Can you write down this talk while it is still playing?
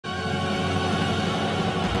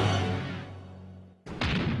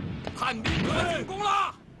叛兵可进宫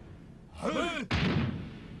了。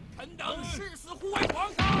臣等誓死护卫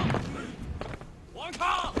皇上。皇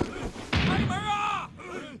上，开门啊！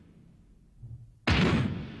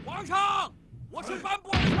皇上，我是班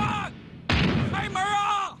布尔善，开门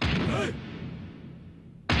啊！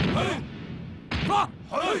说。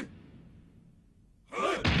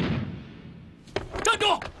站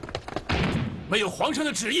住！没有皇上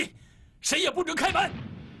的旨意，谁也不准开门。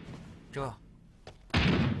这。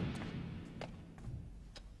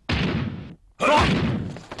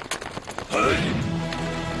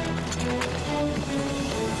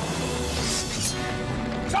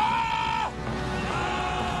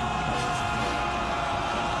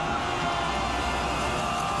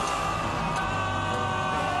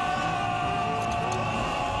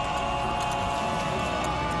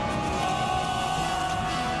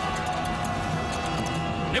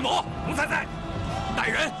雷某、龙三在，带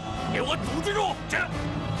人给我组织住，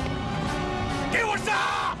给我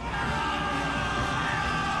杀！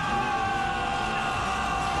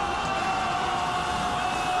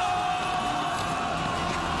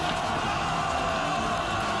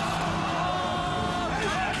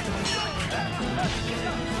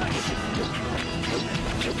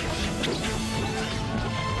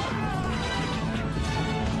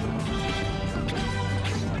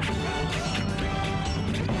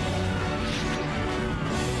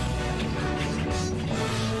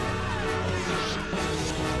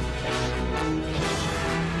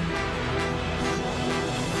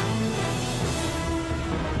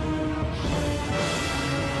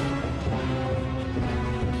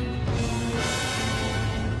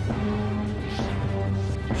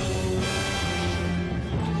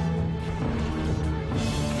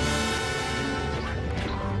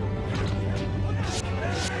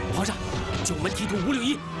九门提督吴六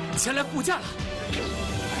一前来护驾了，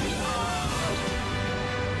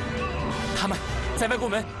他们在外宫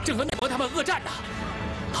门正和内蒙他们恶战呢。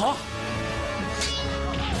好啊！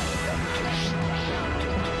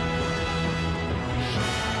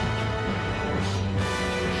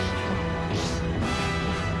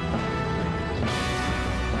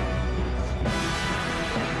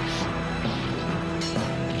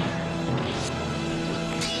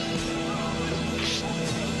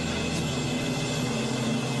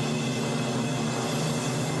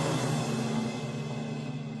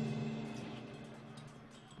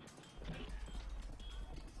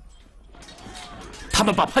他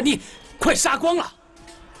们把叛逆快杀光了！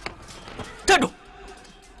站住！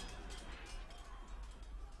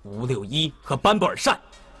吴六一和班布尔善，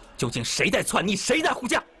究竟谁在篡逆，谁在护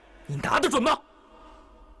驾？你拿得准吗？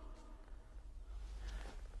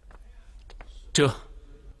这。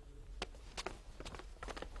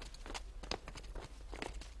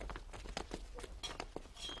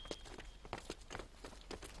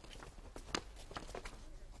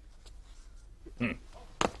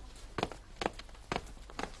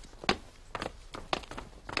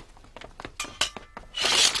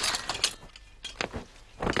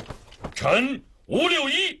臣吴六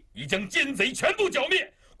一已将奸贼全部剿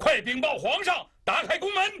灭，快禀报皇上，打开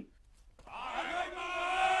宫门。打开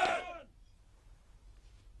门！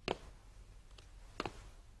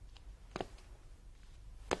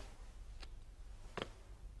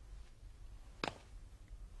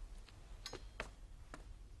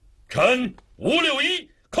臣吴六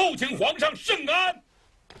一叩请皇上圣安。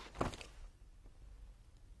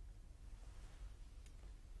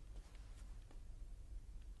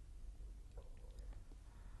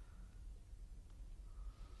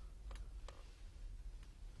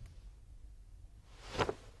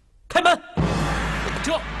开门！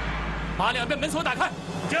这，把两边门锁打开。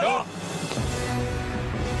这。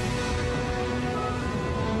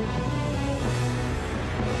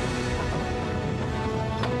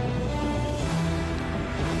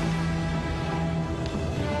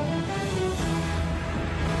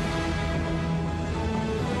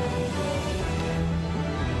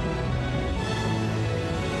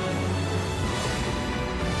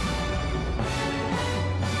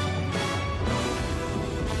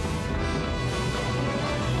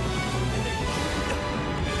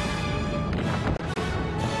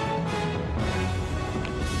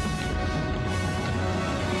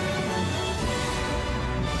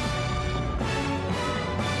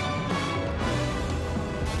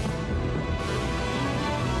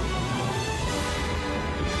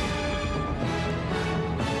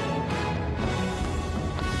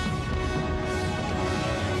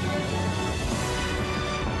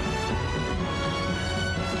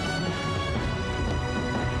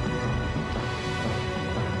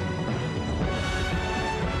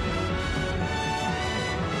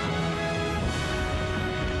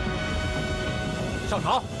上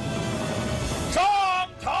朝！上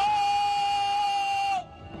朝！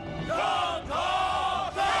上朝！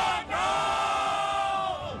上朝！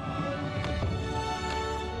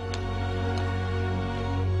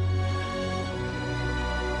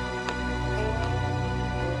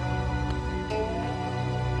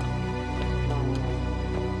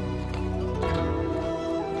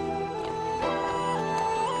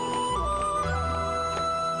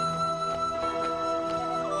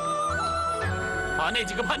把那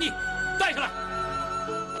几个叛逆带上来。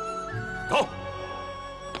走。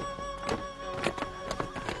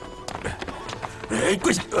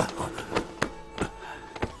跪下。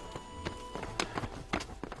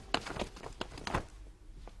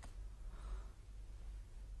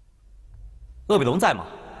鄂必隆在吗？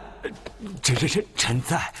臣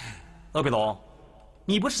在。鄂必隆，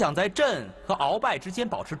你不是想在朕和鳌拜之间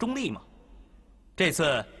保持中立吗？这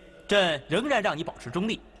次，朕仍然让你保持中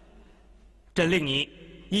立。朕令你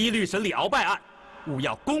依律审理鳌拜案，务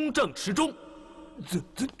要公正持忠。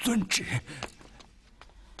遵旨。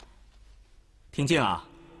廷敬啊，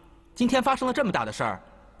今天发生了这么大的事儿，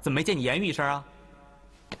怎么没见你言语一声啊？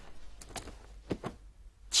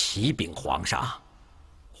启禀皇上，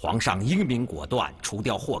皇上英明果断，除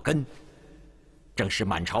掉祸根，正是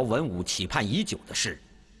满朝文武期盼已久的事，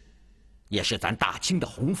也是咱大清的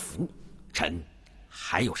鸿福。臣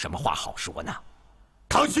还有什么话好说呢？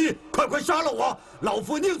康熙，快杀了我！老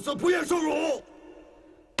夫宁死不愿受辱。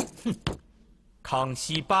哼！康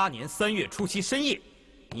熙8年3月初7深夜，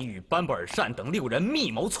你与班布尔善等6人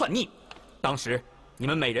密谋篡逆。当时你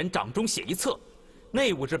们每人掌中写一册，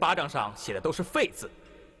那5只巴掌上写的都是废字，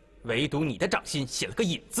唯独你的掌心写了个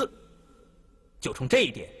引字。就冲这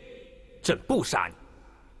一点，朕不杀你。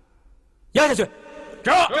压下去！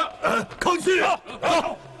这，康熙，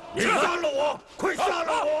走！你杀了我！快杀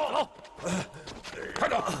了我！快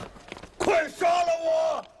走！快杀了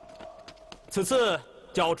我！此次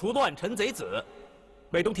剿除乱臣贼子，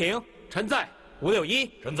魏东亭，臣在。吴六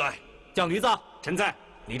一，臣在。酱驴子，臣在。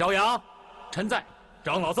李朝阳，臣在。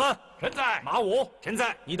张老三，臣在。马武，臣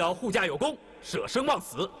在。你等护驾有功，舍生忘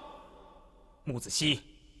死。穆子熙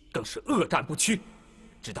更是恶战不屈，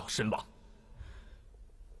直到身亡。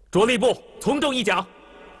着吏部从重议奖。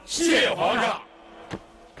谢皇上。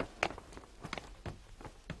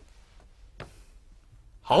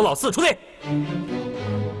郝老四出列。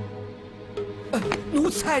奴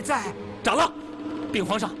才在。长了。禀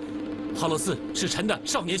皇上，郝老四是臣的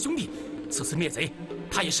少年兄弟，此次灭贼，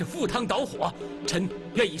他也是赴汤蹈火，臣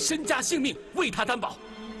愿以身家性命为他担保。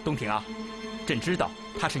东亭啊，朕知道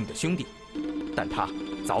他是你的兄弟，但他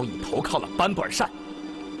早已投靠了班布尔善。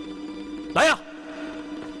来呀！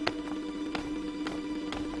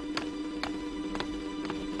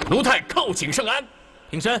奴才叩请圣安。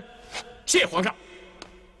平身。谢皇上。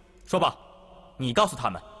说吧，你告诉他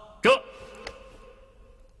们。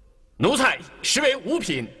奴才实为五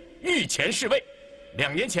品御前侍卫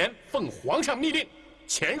，2年前奉皇上密令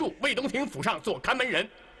潜入魏东亭府上做看门人，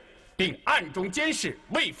并暗中监视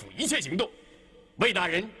魏府一切行动。魏大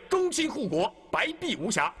人忠心护国，白璧无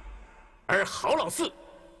瑕。而郝老四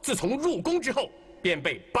自从入宫之后，便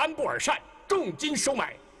被班布尔善重金收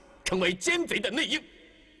买，成为奸贼的内应。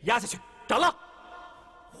压下去！斩了！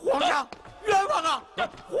皇上，冤枉啊！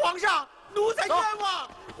皇上，奴才冤枉！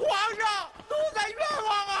皇上，奴才冤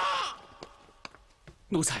枉啊！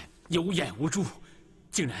奴才有眼无珠，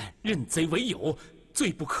竟然认贼为友，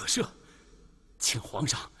罪不可赦，请皇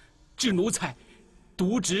上治奴才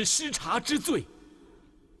渎职失察之罪。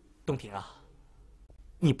东亭啊，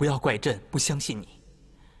你不要怪朕不相信你。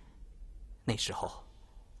那时候，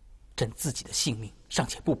朕自己的性命尚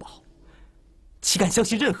且不保，岂敢相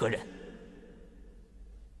信任何人？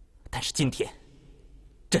但是今天，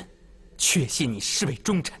朕确信你是位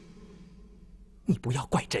忠臣，你不要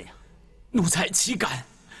怪朕呀。奴才岂敢？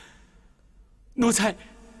奴才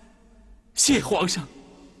谢皇上。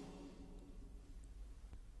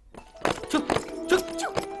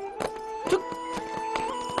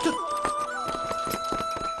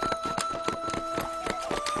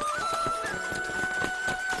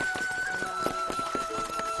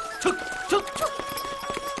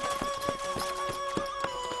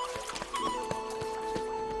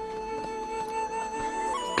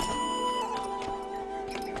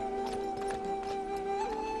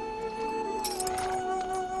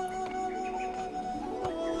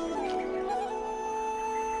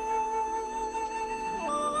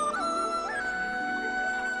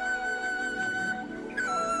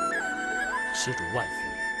施主万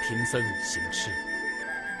福，贫僧行痴。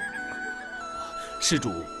施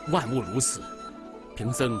主万勿如此，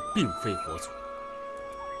贫僧并非佛祖。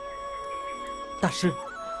大师，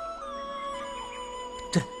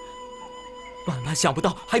万万想不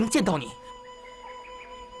到还能见到你。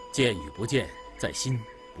见与不见，在心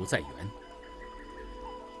不在缘。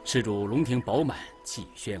施主龙庭饱满，气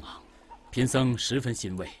宇轩昂，贫僧十分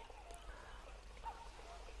欣慰。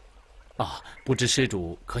不知施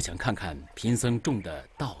主可想看看贫僧种的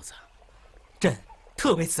稻子？朕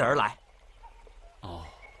特为此而来。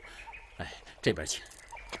这边请。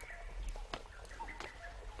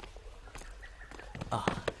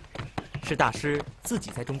是大师自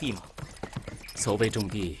己在种地吗？所谓种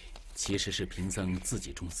地，其实是贫僧自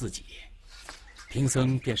己种自己。贫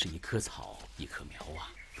僧便是一棵草，一棵苗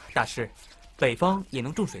啊。大师，北方也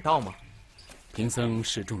能种水稻吗？贫僧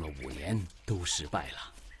试种了5年，都失败了。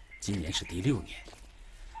今年是第6年，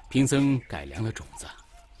贫僧改良了种子，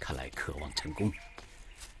看来可望成功。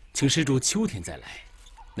请施主秋天再来，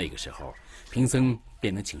那个时候贫僧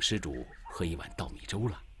便能请施主喝一碗稻米粥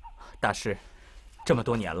了。大师，这么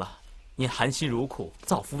多年了，您含辛茹苦，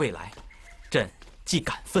造福未来，朕既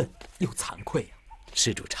感愤又惭愧啊。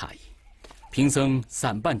施主诧异，贫僧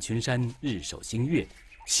散伴群山，日守星月，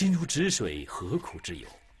心如止水，何苦之有？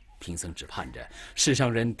贫僧只盼着世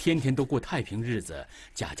上人天天都过太平日子，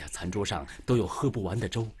家家餐桌上都有喝不完的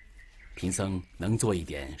粥。贫僧能做一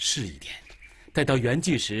点是一点，待到圆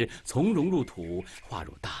寂时，从容入土，化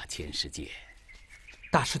入大千世界。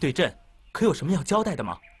大师对朕可有什么要交代的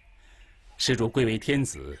吗？施主贵为天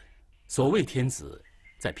子，所谓天子，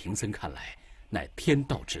在贫僧看来，乃天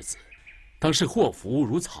道之子。当是祸福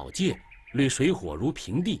如草芥，掠水火如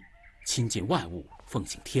平地，亲近万物，奉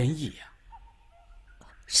行天意呀。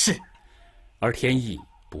是，而天意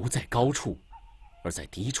不在高处，而在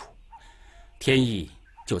低处，天意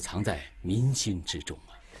就藏在民心之中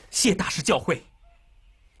啊。谢大师教诲，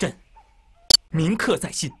朕铭刻在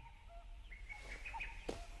心。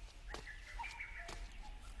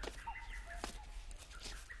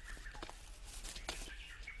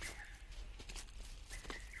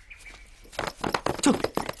就，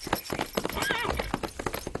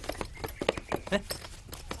哎，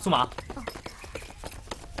苏麻。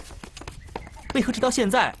为何直到现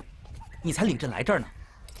在，你才领朕来这儿呢？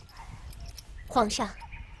皇上，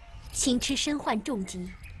行痴身患重疾，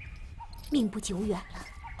命不久远了。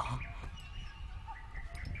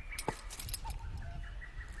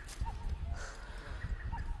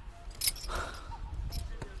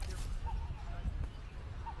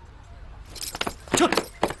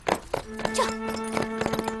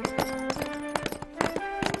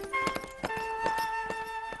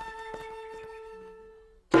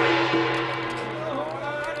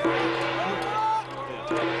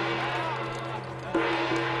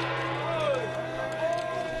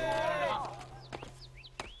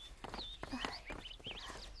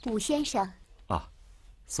伍先生。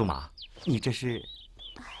苏麻，你这是？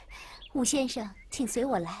伍先生，请随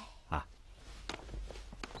我来。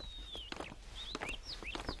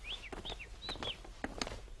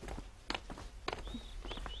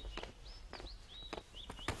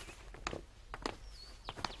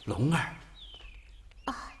龙儿。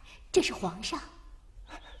这是皇上。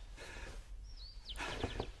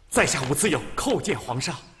在下伍次友叩见皇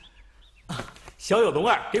上。小友龙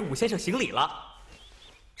儿给伍先生行礼了。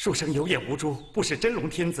书生有眼无珠，不识真龙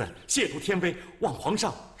天子，亵渎天威，望皇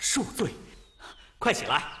上恕罪。快起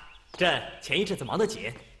来！朕前一阵子忙得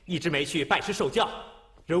紧，一直没去拜师受教，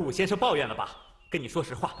惹伍先生抱怨了吧？跟你说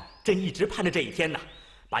实话，朕一直盼着这一天呢，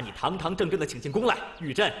把你堂堂正正的请进宫来，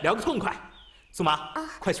与朕聊个痛快。苏麻，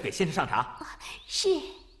快去给先生上茶。是。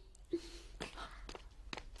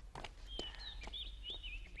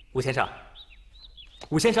伍先生，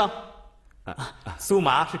伍先生，苏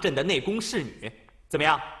麻是朕的内宫侍女。怎么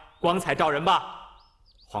样，光彩照人吧？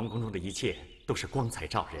皇宫中的一切都是光彩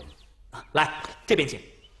照人。来，这边请。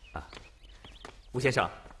吴先生，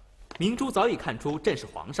明珠早已看出朕是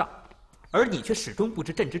皇上，而你却始终不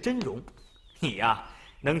知朕之真容。你呀，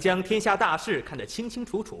能将天下大事看得清清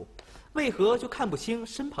楚楚，为何就看不清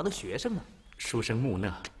身旁的学生呢？书生木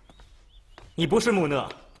讷。你不是木讷，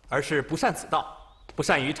而是不善此道，不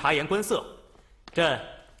善于察言观色。朕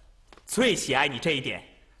最喜爱你这一点。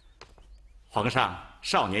皇上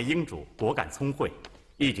少年英主，果敢聪慧，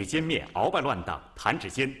一举歼灭鳌拜乱党，弹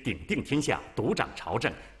指间鼎定天下，独掌朝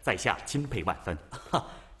政，在下钦佩万分。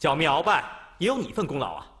剿灭鳌拜也有你份功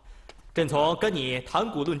劳啊！朕从跟你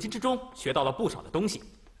谈古论今之中学到了不少的东西。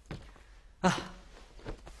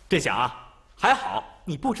朕想啊，还好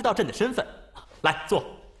你不知道朕的身份。来坐。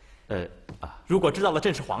如果知道了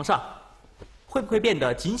朕是皇上，会不会变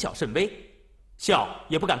得谨小慎微，笑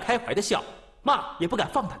也不敢开怀的笑，骂也不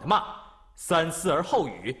敢放胆的骂？三思而后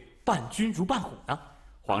语，伴君如伴虎呢？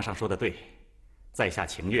皇上说的对，在下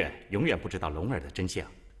情愿永远不知道龙儿的真相。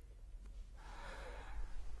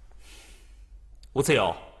吴次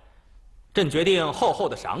友，朕决定厚厚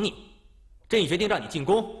的赏你。朕已决定让你进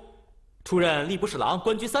宫，出任吏部侍郎、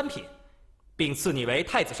官居3品，并赐你为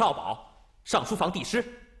太子少保、尚书房第师。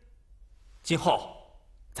今后，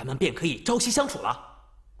咱们便可以朝夕相处了。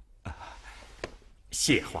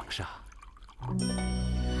谢皇上。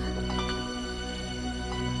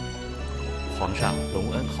皇上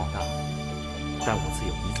隆恩浩大，但我自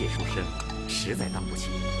有一介书生，实在当不起。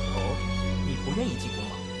哦，你不愿意进宫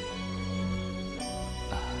吗？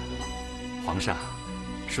皇上，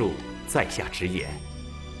恕在下直言。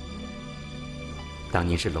当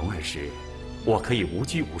您是龙儿时，我可以无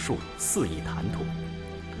拘无束，肆意谈吐；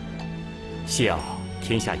笑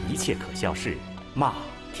天下一切可笑事，骂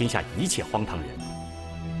天下一切荒唐人。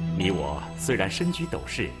你我虽然身居斗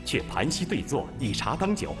室，却盘膝对坐，以茶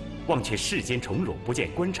当酒，忘却世间宠辱，不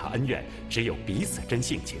见官场恩怨，只有彼此真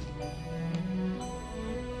性情。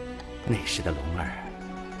那时的龙儿，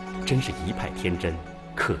真是一派天真，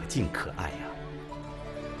可敬可爱呀。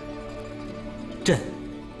朕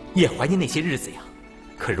也怀念那些日子呀。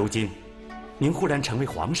可如今，您忽然成为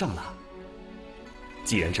皇上了。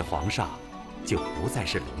既然是皇上，就不再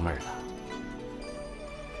是龙儿了。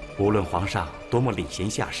无论皇上多么礼贤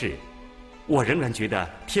下士，我仍然觉得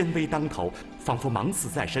天威当头，仿佛芒刺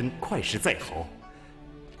在身，快石在喉，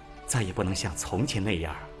再也不能像从前那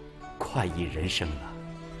样快意人生了。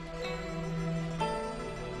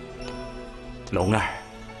龙儿，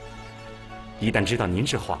一旦知道您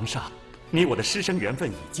是皇上，你我的师生缘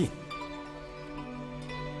分已尽。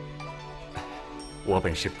我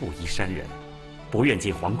本是布衣山人，不愿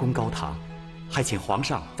进皇宫高堂，还请皇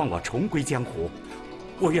上放我重归江湖。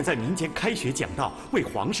我愿在民间开学讲道，为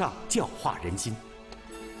皇上教化人心。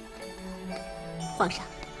皇上，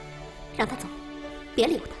让他走，别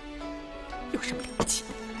留他，有什么了不起的？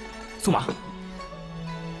苏麻，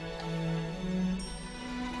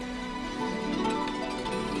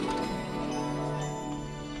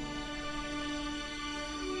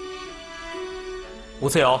吴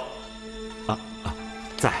次友，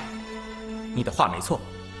在。你的话没错，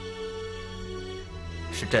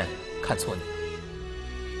是朕看错你了。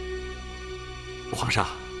皇上，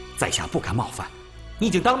在下不敢冒犯。你已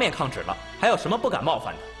经当面抗旨了，还有什么不敢冒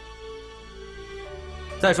犯的？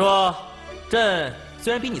再说，朕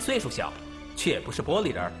虽然比你岁数小，却也不是玻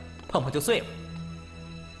璃人，碰碰就碎了。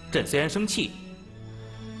朕虽然生气，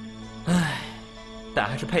唉，但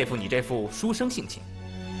还是佩服你这副书生性情。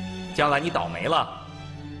将来你倒霉了，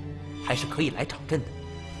还是可以来找朕的。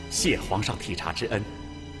谢皇上体察之恩，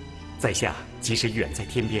在下即使远在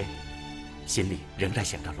天边，心里仍然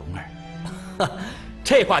想着龙儿。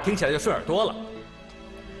这话听起来就顺耳朵了。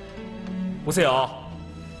吴次友，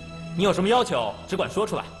你有什么要求，只管说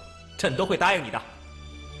出来，朕都会答应你的。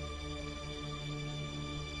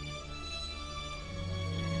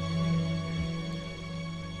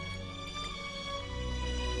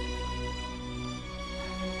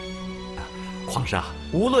皇上，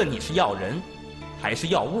无论你是要人，还是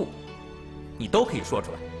要物，你都可以说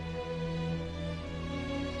出来。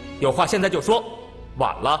有话现在就说，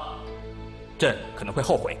晚了，朕可能会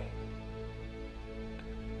后悔。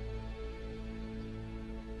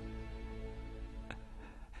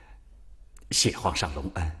谢皇上隆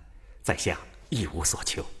恩，在下一无所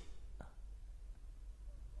求。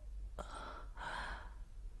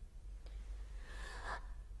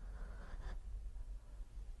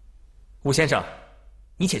吴先生，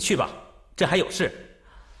你且去吧，朕还有事。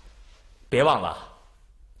别忘了，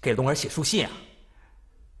给龙儿写书信啊。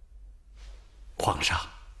皇上，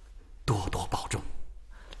多多保重。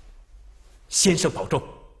先生保重。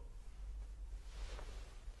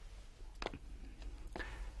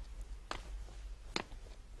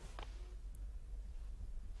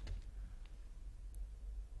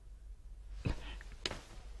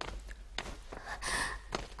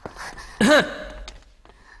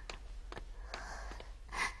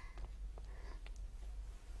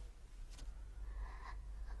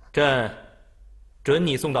朕准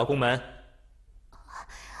你送到宫门。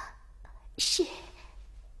是。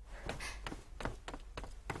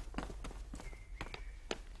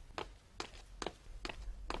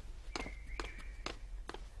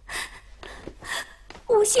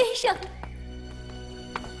吴先生。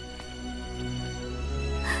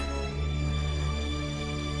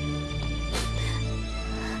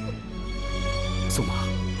苏麻，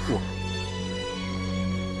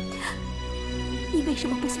你为什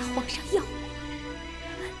么不向皇上要我？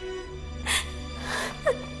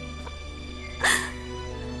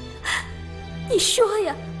你说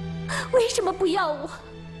呀，为什么不要我？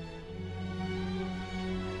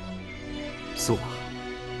苏麻，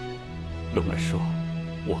龙儿说，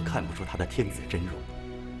我看不出他的天子真容，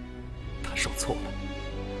他受挫了。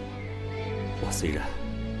我虽然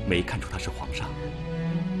没看出他是皇上，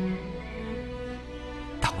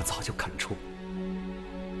但我早就看出，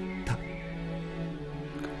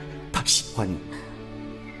他喜欢你。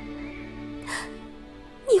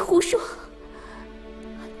你胡说！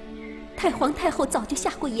太皇太后早就下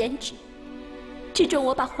过严旨，只准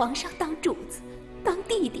我把皇上当主子，当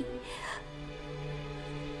弟弟，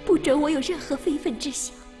不准我有任何非分之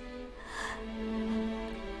想。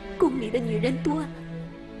宫里的女人多了，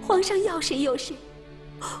皇上要谁有谁，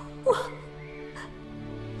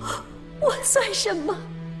我算什么？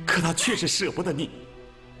可他确实舍不得你，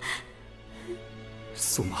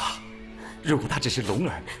苏麻。如果他只是龙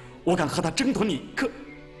儿，我敢和他争夺你。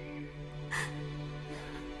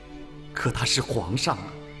可他是皇上啊，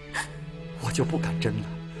我就不敢争了。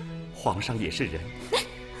皇上也是人，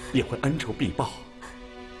也会恩仇必报。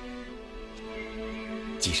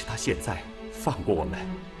即使他现在放过我们，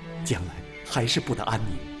将来还是不得安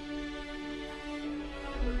宁。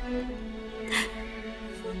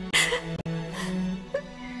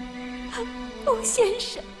欧先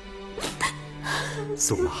生，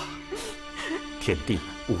苏麻，天地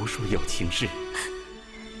无数有情事，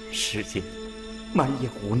世间满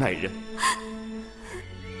眼无奈人。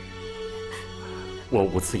我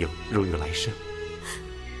伍次友如有来生，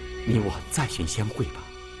你我再寻相会吧。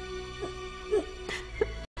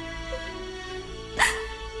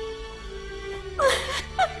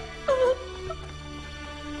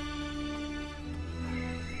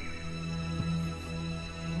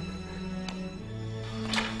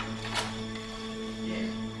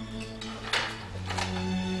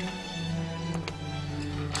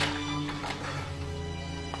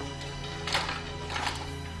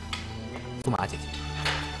苏麻姐姐，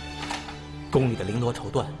宫里的绫罗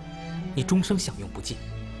绸缎，你终生享用不尽，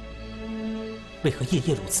为何夜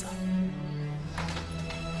夜如此啊？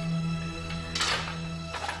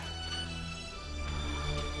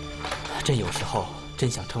朕有时候真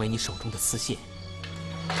想成为你手中的丝线，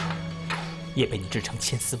也被你织成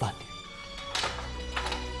千丝万缕。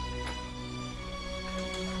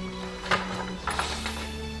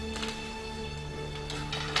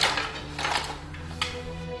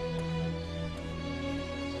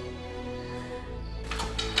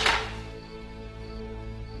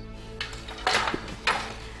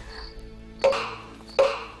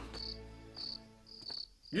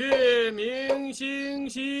月明星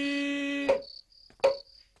稀，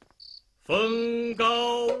风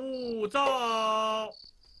高物燥。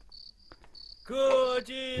各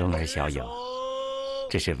尽龙儿小友，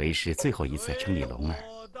这是为师最后一次称你龙儿，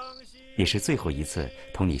也是最后一次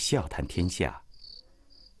同你笑谈天下。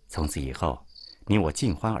从此以后，你我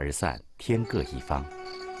尽欢而散，天各一方。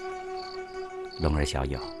龙儿小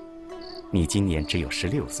友，你今年只有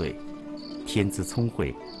16岁，天资聪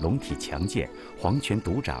慧，龙体强健，皇权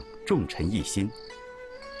独掌，重臣一心。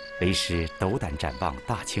为师斗胆展望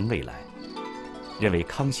大清未来，认为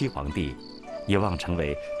康熙皇帝有望成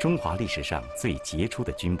为中华历史上最杰出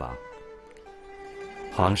的君王。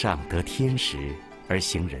皇上得天时而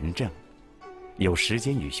行仁政，有时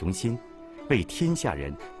间与雄心，为天下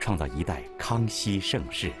人创造一代康熙盛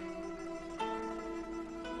世。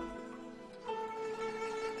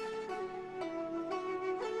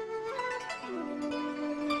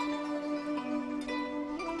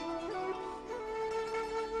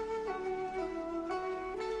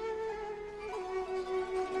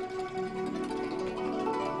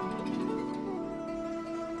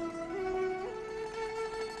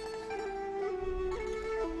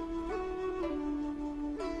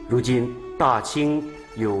如今大清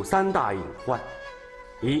有3大隐患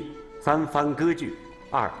：1. 三藩割据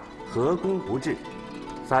；2. 河工不治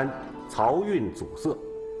；3. 漕运阻塞。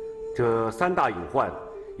这3大隐患，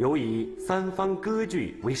尤以三藩割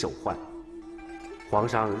据为首患。皇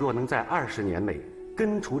上若能在20年内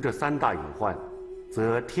根除这3大隐患，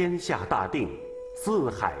则天下大定，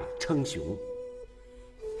四海称雄。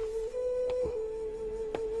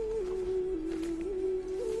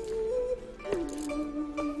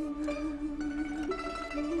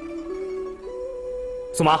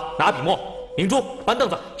苏麻，拿笔墨，明珠，搬凳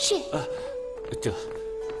子。是。这，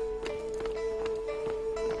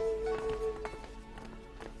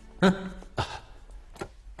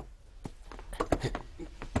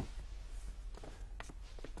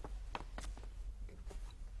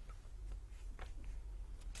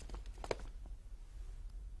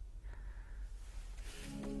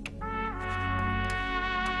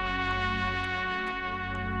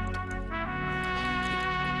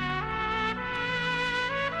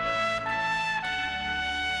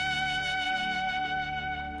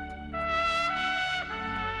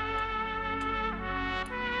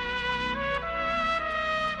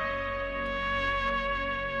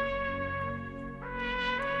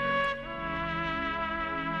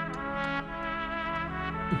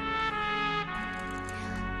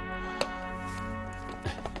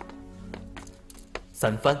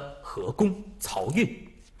三藩、河宫、漕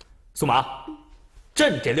运。苏麻，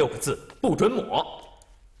朕这6个字不准抹，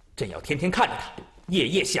朕要天天看着他，夜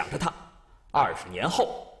夜想着他。20年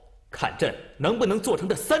后，看朕能不能做成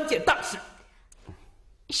这3件大事。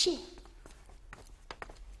是。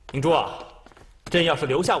明珠啊，朕要是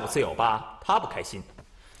留下伍次友吧，他不开心；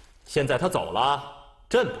现在他走了，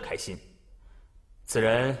朕不开心。此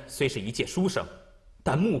人虽是一介书生，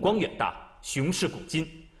但目光远大，雄视古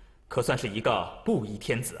今，可算是一个布衣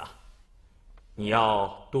天子啊。你要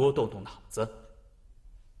多动动脑子。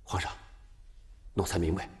皇上，奴才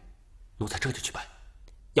明白，奴才这就去办。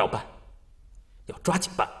要办，要抓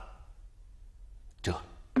紧办。这。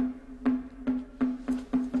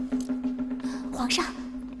皇上。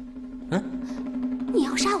你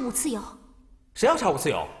要杀伍次友？谁要杀伍次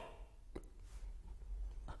友？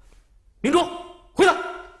明珠，回来！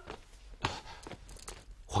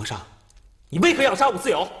皇上，你为何要杀伍次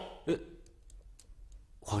友？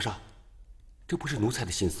皇上，这不是奴才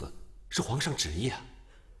的心思，是皇上旨意啊。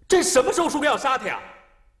朕什么时候说过要杀他呀？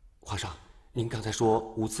皇上，您刚才说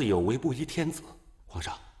伍次友为布衣天子，皇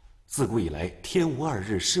上，自古以来天无2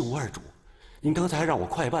日，事无2主，您刚才还让我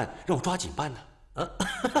快办，让我抓紧办呢。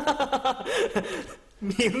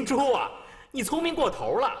明珠啊，你聪明过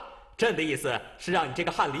头了。朕的意思是让你这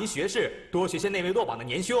个翰林学士多学些内卫落榜的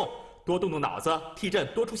年兄，多动动脑子，替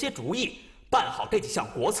朕多出些主意，办好这几项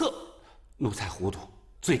国策。奴才糊涂，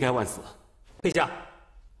罪该万死。陛下，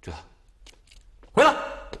这，回来。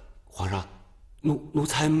皇上，奴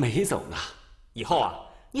才没走呢。以后啊，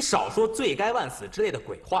你少说罪该万死之类的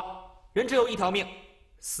鬼话。人只有1条命，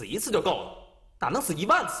死1次就够了，哪能死1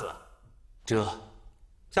万次啊？这，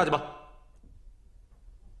下去吧。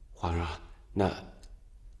皇上，那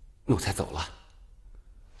奴才走了。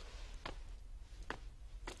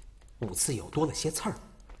伍次友多了些刺儿，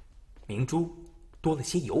明珠多了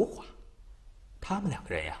些油滑，他们2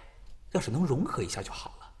个人呀，要是能融合一下就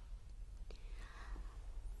好了。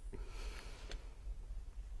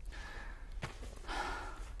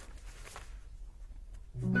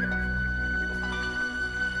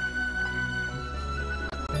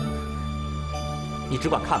你只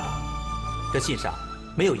管看吧，这信上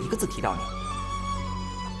没有1个字提到你。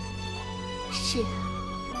是啊，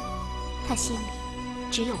他心里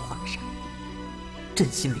只有皇上，朕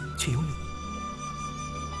心里却有你。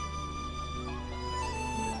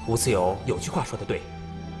伍次友有句话说得对，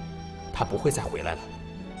他不会再回来了，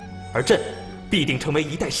而朕必定成为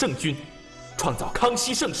一代圣君，创造康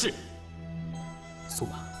熙盛世。苏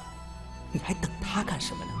麻，你还等他干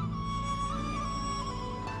什么呢？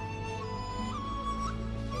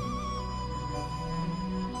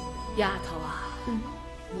丫头啊，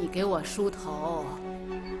你给我梳头，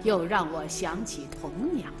又让我想起童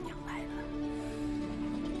娘娘来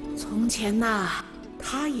了。从前呐，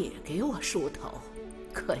她也给我梳头，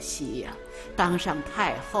可惜呀，当上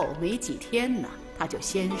太后没几天呢，她就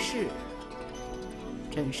仙逝了，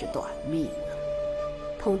真是短命啊。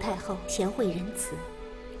童太后贤惠仁慈，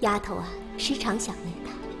丫头啊，时常想念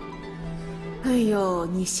她。哎呦，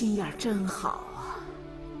你心眼真好啊！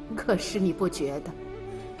可是你不觉得？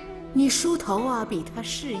你梳头啊，比他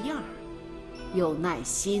式样，有耐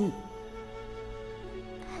心。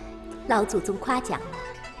老祖宗夸奖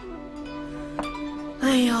了。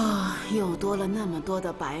哎呦，又多了那么多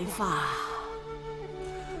的白发，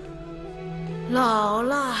老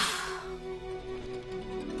了。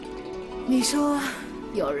你说，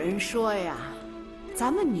有人说呀，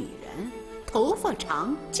咱们女人头发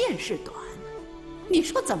长，见识短。你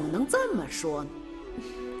说怎么能这么说呢？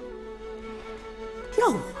要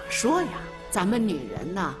我说呀，咱们女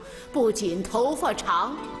人呐，不仅头发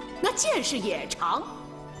长，那见识也长。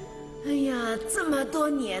哎呀，这么多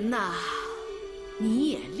年呐，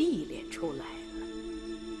你也历练出来了。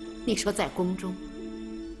你说在宫中，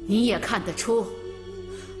你也看得出，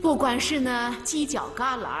不管是那犄角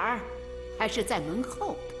旮旯，还是在门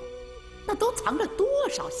后头，那都藏着多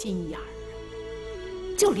少心眼儿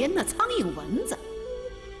啊！就连那苍蝇蚊子，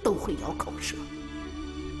都会咬口舌。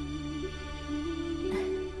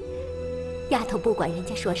丫头不管人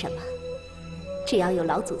家说什么，只要有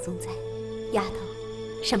老祖宗在，丫头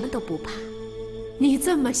什么都不怕。你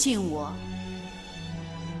这么信我？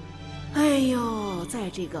哎呦，在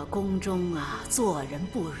这个宫中啊，做人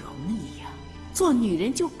不容易呀，做女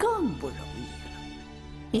人就更不容易了。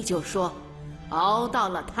你就说，熬到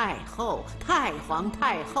了太后、太皇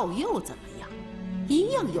太后又怎么样？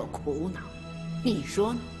一样有苦恼。你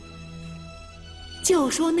说呢？就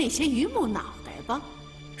说那些榆木脑袋吧。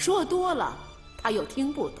说多了，他又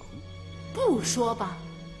听不懂；不说吧，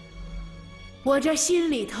我这心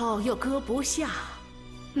里头又搁不下。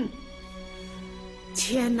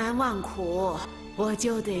千难万苦，我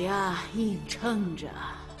就得硬撑着。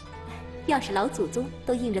要是老祖宗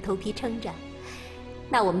都硬着头皮撑着，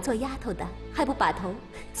那我们做丫头的还不把头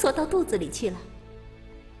缩到肚子里去了？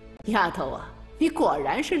丫头啊，你果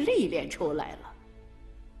然是历练出来了。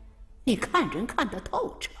你看人看得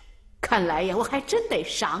透彻，看来呀，我还真得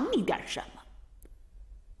赏你点什么。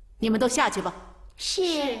你们都下去吧。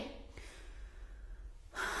是。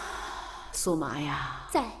苏麻呀，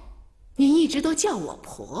在。你一直都叫我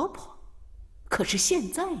婆婆，可是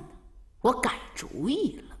现在呢，我改主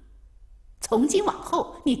意了。从今往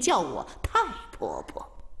后，你叫我太婆婆。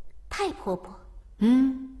太婆婆。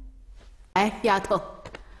哎，丫头。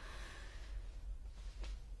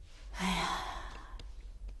哎呀，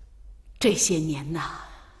这些年呐，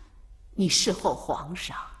你侍候皇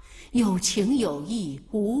上，有情有义，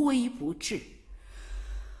无微不至。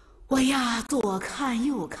我呀，左看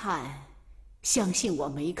右看，相信我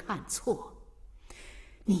没看错。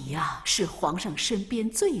你呀，是皇上身边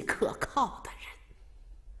最可靠的人。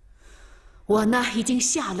我呢，已经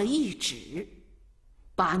下了懿旨，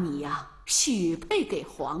把你呀许配给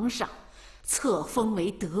皇上，册封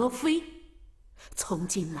为德妃。从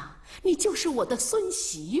今呐，你就是我的孙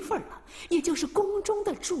媳妇了，也就是宫中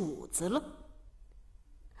的主子了。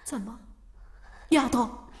怎么，丫头，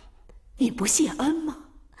你不谢恩吗？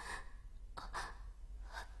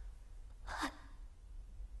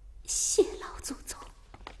谢老祖宗。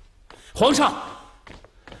皇上，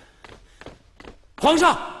皇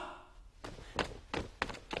上。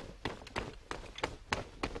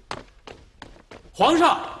皇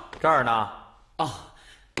上，这儿呢。啊，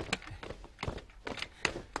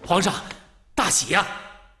皇上，大喜呀！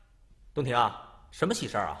东庭啊，什么喜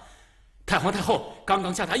事儿啊？太皇太后刚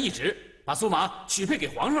刚下达懿旨，把苏麻许配给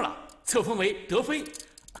皇上了，册封为德妃。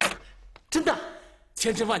真的？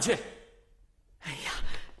千真万确。哎呀，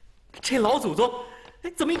这老祖宗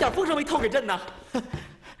怎么一点风声没透给朕呢？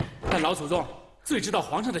但老祖宗最知道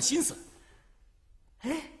皇上的心思。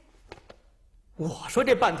哎。我说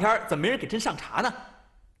这半天怎么没人给朕上茶呢？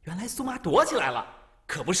原来苏麻躲起来了。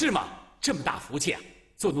可不是嘛，这么大福气啊，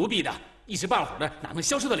做奴婢的一时半会儿的哪能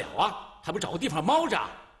消受得了啊？还不找个地方猫着，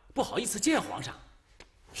不好意思见皇上。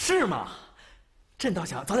是吗？朕倒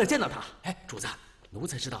想早点见到他。哎，主子，奴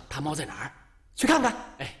才知道他猫在哪儿，去看看。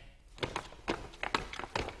哎，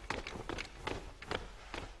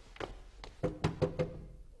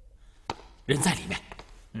人在里面。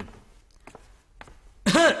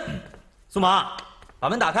苏麻，把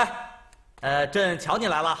门打开。朕瞧你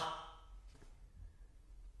来了。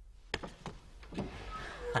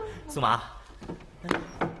苏麻。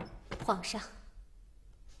皇上。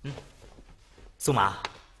苏麻，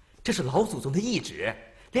这是老祖宗的懿旨，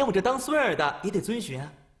连我这当孙儿的也得遵循啊。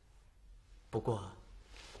不过，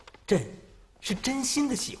朕是真心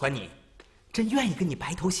的喜欢你，朕愿意跟你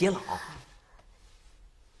白头偕老。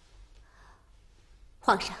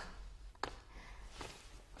皇上。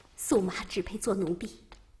苏麻只配做奴婢，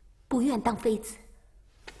不愿当妃子。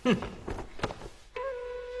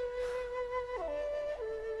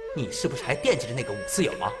你是不是还惦记着那个伍次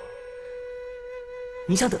友啊？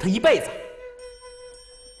你想等他一辈子？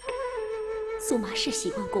苏麻是喜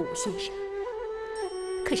欢过伍先生，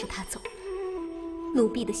可是他走了，奴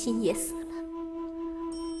婢的心也死了。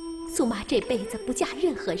苏麻这辈子不嫁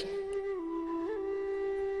任何人，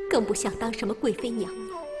更不想当什么贵妃娘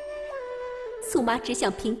娘。苏麻只想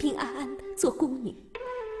平平安安的做宫女，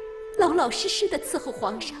老老实实的伺候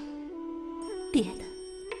皇上，别的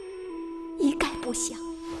一概不想。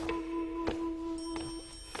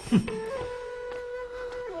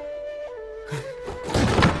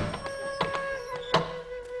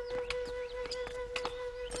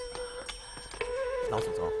老祖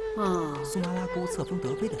宗，苏麻拉姑册封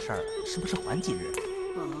德妃的事儿是不是还几日？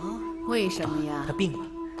为什么呀？她病了，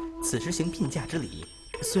此时行聘嫁之礼，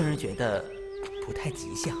孙儿觉得不太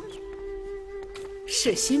吉祥。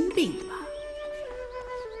是心病吧？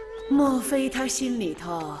莫非他心里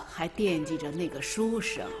头还惦记着那个书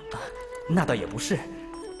生？那倒也不是，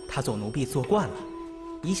他做奴婢做惯了，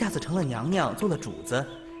一下子成了娘娘，做了主子，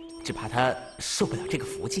只怕他受不了这个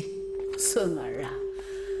福气。孙儿啊，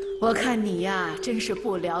我看你呀，真是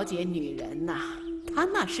不了解女人呐。她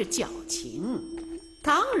那是矫情，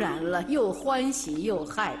当然了，又欢喜又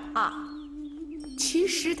害怕。其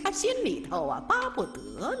实她心里头啊，巴不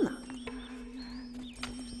得呢。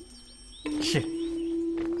是。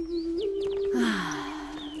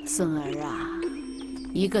孙儿啊，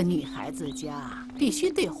一个女孩子家必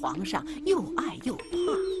须对皇上又爱又怕，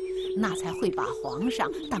那才会把皇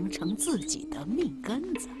上当成自己的命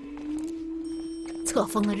根子。册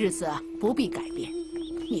封的日子不必改变，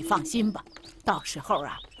你放心吧。到时候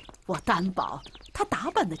啊，我担保他她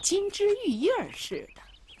打扮的金枝玉叶似的，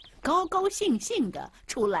高高兴兴的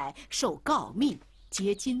出来受诰命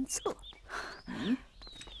接金册。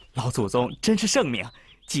老祖宗真是圣明，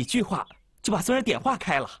几句话就把孙儿点化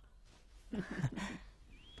开了。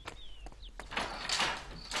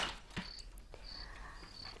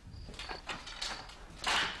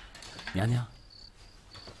娘娘，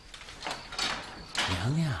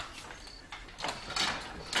娘娘，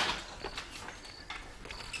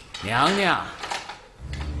娘娘，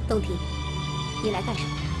东庭，你来干什么？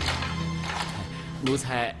奴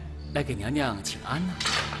才来给娘娘请安呢。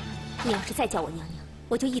你要是再叫我娘娘，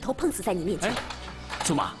我就一头碰死在你面前。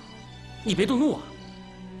苏麻，你别动怒啊！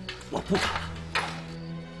我不敢。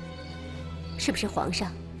是不是皇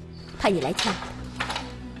上派你来劝我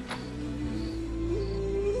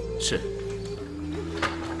的？是。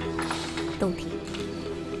东庭，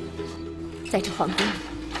在这皇宫里，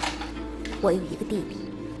我有一个弟弟，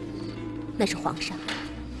那是皇上；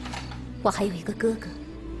我还有一个哥哥，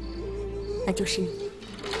那就是你。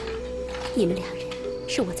你们两人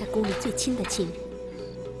是我在宫里最亲的亲人。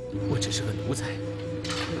我只是个奴才，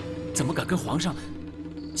怎么敢跟皇上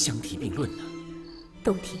相提并论呢？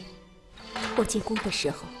东庭，我进宫的时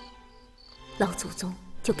候，老祖宗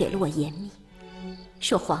就给了我严密，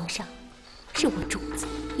说皇上是我主子，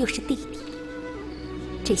又是弟弟。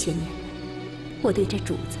这些年来，我对这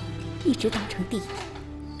主子一直当成弟弟，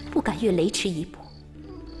不敢越雷池一步。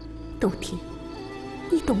东庭，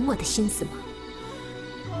你懂我的心思吗？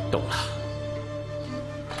懂了。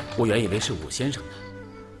我原以为是武先生呢。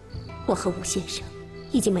我和武先生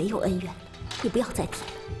已经没有恩怨了，你不要再提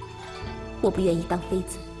了。我不愿意当妃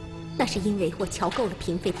子，那是因为我瞧够了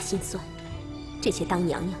嫔妃的心酸。这些当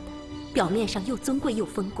娘娘的，表面上又尊贵又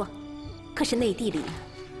风光，可是内地里呢，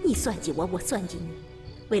你算计我，我算计你，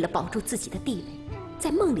为了保住自己的地位，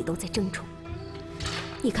在梦里都在争宠。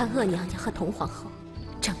你看鄂娘娘和童皇后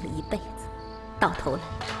争了一辈子，到头来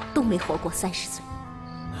都没活过30岁。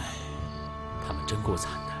哎，他们真够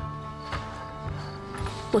惨的。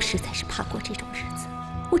我实在是怕过这种日子，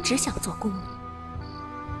我只想做宫女。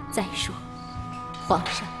再说，皇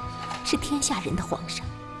上是天下人的皇上，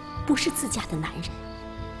不是自家的男人。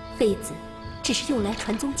妃子只是用来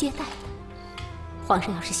传宗接代的。皇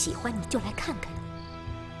上要是喜欢你，就来看看你；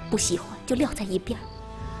不喜欢就撂在一边。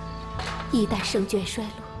一旦圣眷衰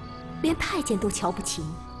落，连太监都瞧不起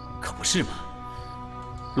你。可不是吗？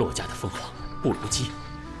骆家的凤凰不如鸡。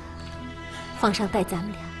皇上待咱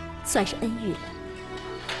们俩算是恩遇了，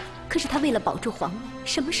可是他为了保住皇位，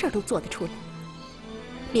什么事儿都做得出来。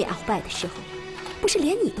练鳌拜的时候，不是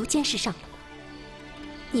连你都监视上了吗？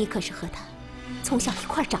你可是和他从小一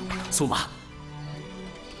块长大。苏麻，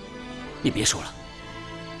你别说了。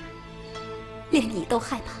连你都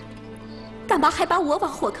害怕，干嘛还把我往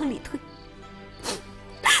火坑里推？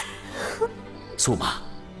苏麻，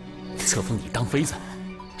册封你当妃子，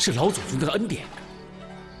是老祖宗的恩典。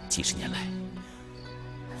几十年来，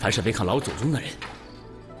凡是违抗老祖宗的人，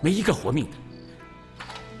没一个活命的。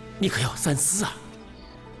你可要三思啊！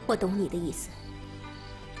我懂你的意思。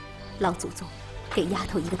老祖宗给丫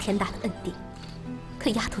头一个天大的恩典，可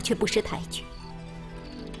丫头却不识抬举。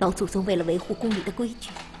老祖宗为了维护宫里的规矩，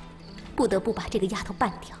不得不把这个丫头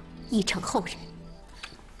办掉，以惩后人。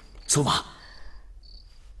苏麻，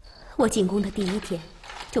我进宫的第一天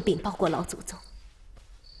就禀报过老祖宗，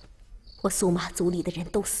我苏麻族里的人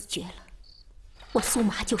都死绝了，我苏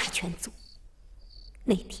麻就是全族。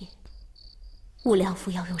那天吴良父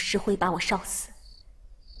要用石灰把我烧死，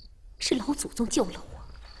是老祖宗救了我。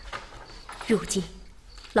如今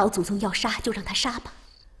老祖宗要杀就让他杀吧，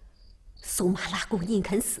苏麻拉姑宁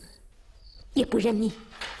肯死也不认命。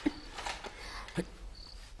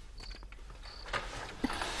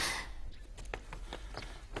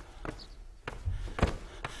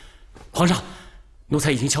皇上，奴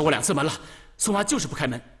才已经敲过2次门了，苏麻就是不开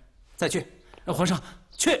门。再去。皇上，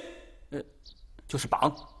去。就是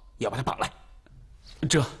绑，也要把他绑来。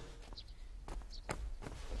这。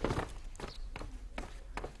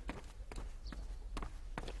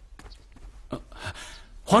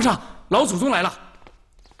皇上，老祖宗来了。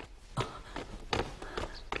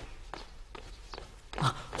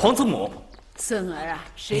皇祖母。孙儿啊，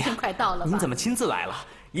时辰快到了吧？您怎么亲自来了？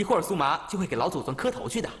一会儿苏麻就会给老祖宗磕头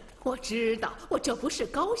去的。我知道，我这不是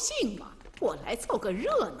高兴吗？我来凑个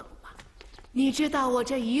热闹嘛。你知道我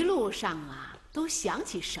这一路上啊，都想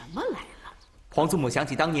起什么来了？皇祖母想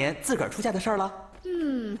起当年自个儿出嫁的事儿了。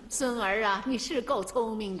孙儿啊，你是够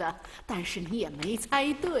聪明的，但是你也没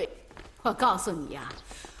猜对。我告诉你呀，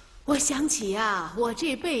我想起呀，我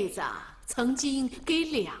这辈子曾经给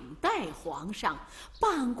2代皇上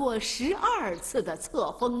办过12次的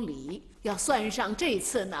册封礼，要算上这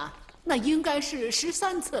次呢，那应该是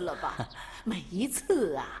13次了吧？每一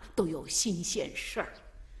次啊都有新鲜事儿，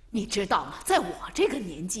你知道吗？在我这个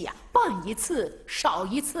年纪啊，办一次少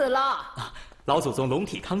一次了。啊，老祖宗龙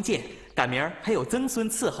体康健，赶明儿还有曾孙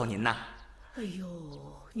伺候您呢。哎呦，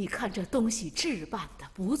你看这东西置办的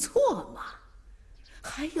不错嘛，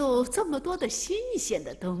还有这么多的新鲜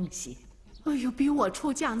的东西。哎呦，比我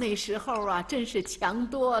出嫁那时候啊，真是强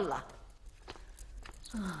多了。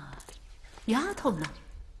啊，丫头呢？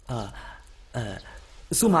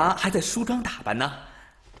苏麻还在梳妆打扮呢。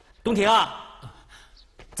东亭啊，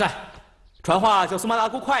在，传话叫苏麻喇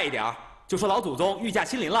姑快一点，就说老祖宗御驾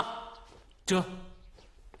亲临了。这，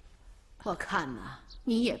我看呐，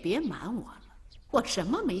你也别瞒我了，我什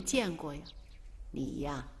么没见过呀？你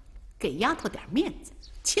呀，给丫头点面子，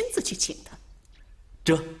亲自去请她。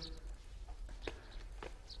这。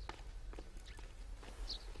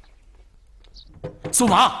苏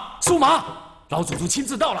麻，苏麻，老祖宗亲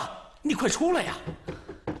自到了，你快出来呀！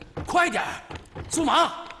快点儿，苏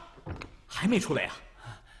麻，还没出来呀？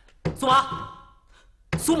苏麻，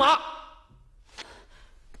苏麻，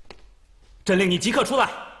朕令你即刻出来。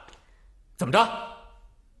怎么着？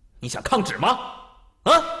你想抗旨吗？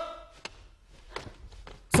啊？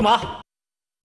苏麻。